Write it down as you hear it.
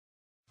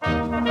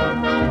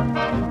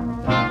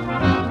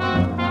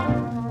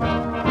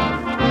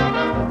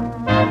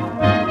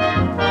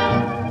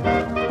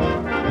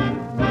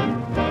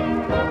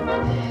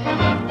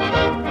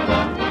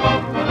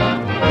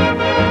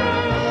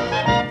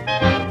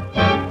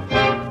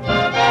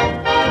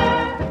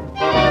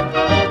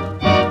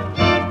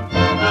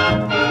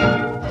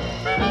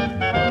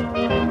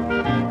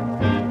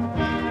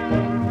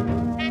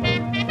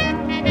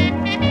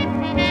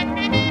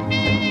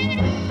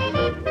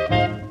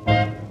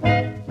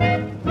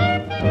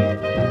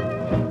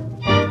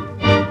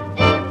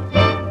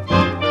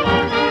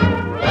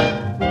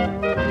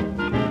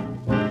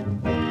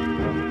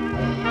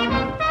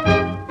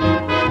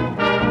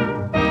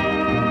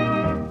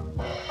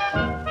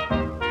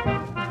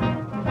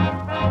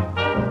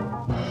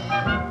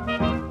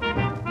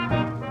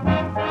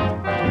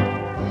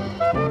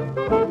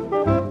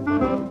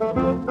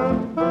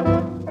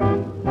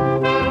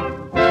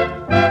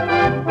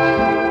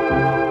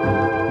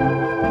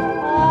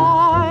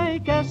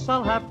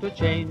To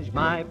change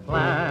my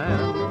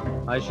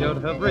plan, I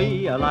should have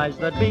realized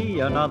there'd be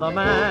another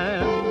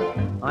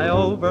man. I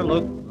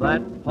overlooked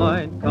that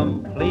point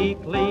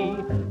completely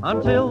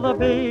until the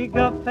big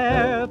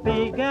affair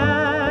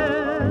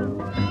began.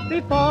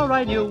 Before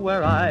I knew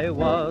where I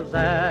was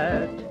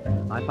at,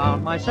 I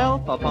found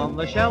myself upon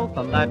the shelf,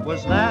 and that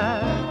was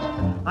that.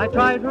 I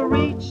tried to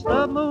reach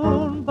the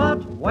moon,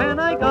 but when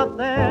I got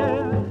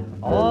there,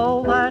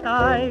 all that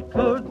I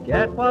could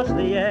get was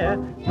the air.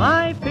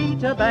 My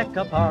feet are back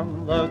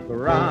upon the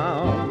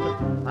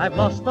ground. I've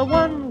lost the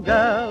one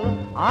girl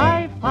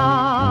I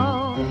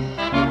found.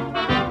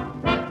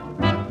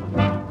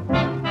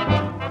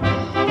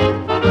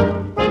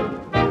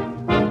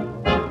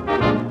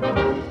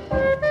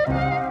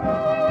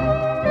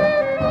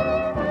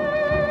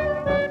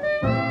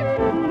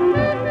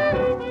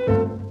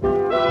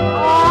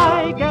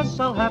 I guess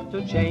I'll have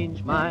to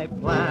change my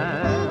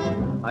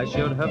plan. I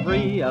should have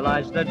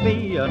realized there'd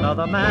be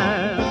another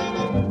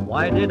man.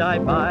 Why did I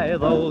buy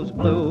those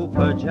blue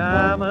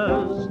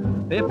pajamas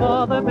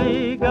before the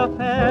big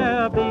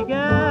affair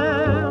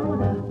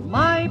began?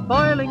 My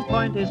boiling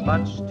point is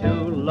much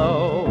too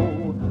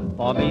low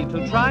for me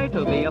to try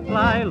to be a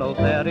fly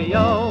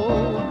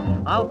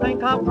Lothario. I'll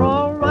think I'll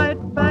crawl right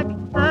back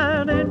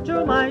and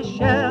into my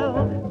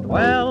shell,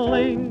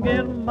 dwelling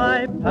in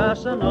my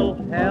personal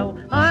hell.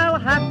 I'll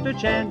have to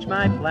change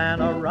my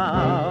plan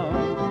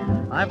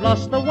around. I've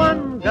lost the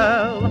one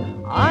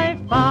girl I